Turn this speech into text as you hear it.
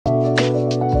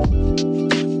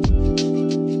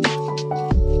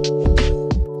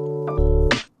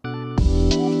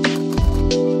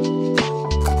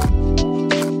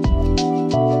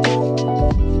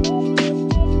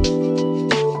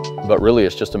really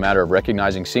it's just a matter of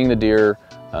recognizing, seeing the deer,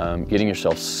 getting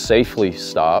yourself safely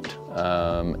stopped,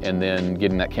 and then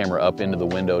getting that camera up into the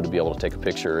window to be able to take a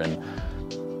picture. And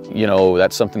you know,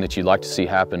 that's something that you'd like to see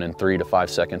happen in 3 to 5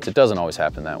 seconds. It doesn't always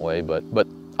happen that way, but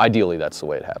ideally that's the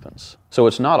way it happens. So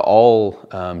it's not all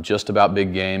just about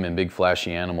big game and big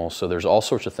flashy animals. So there's all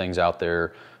sorts of things out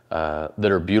there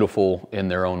that are beautiful in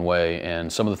their own way.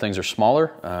 And some of the things are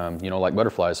smaller, you know, like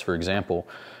butterflies, for example.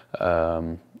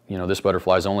 You know, this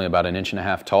butterfly is only about 1.5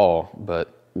 inches tall,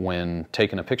 but when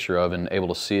taken a picture of and able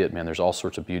to see it, man, there's all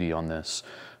sorts of beauty on this.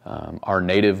 Our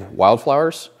native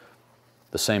wildflowers,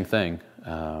 the same thing.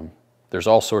 There's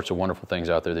all sorts of wonderful things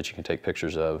out there that you can take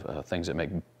pictures of, things that make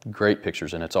great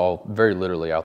pictures, and it's all very literally out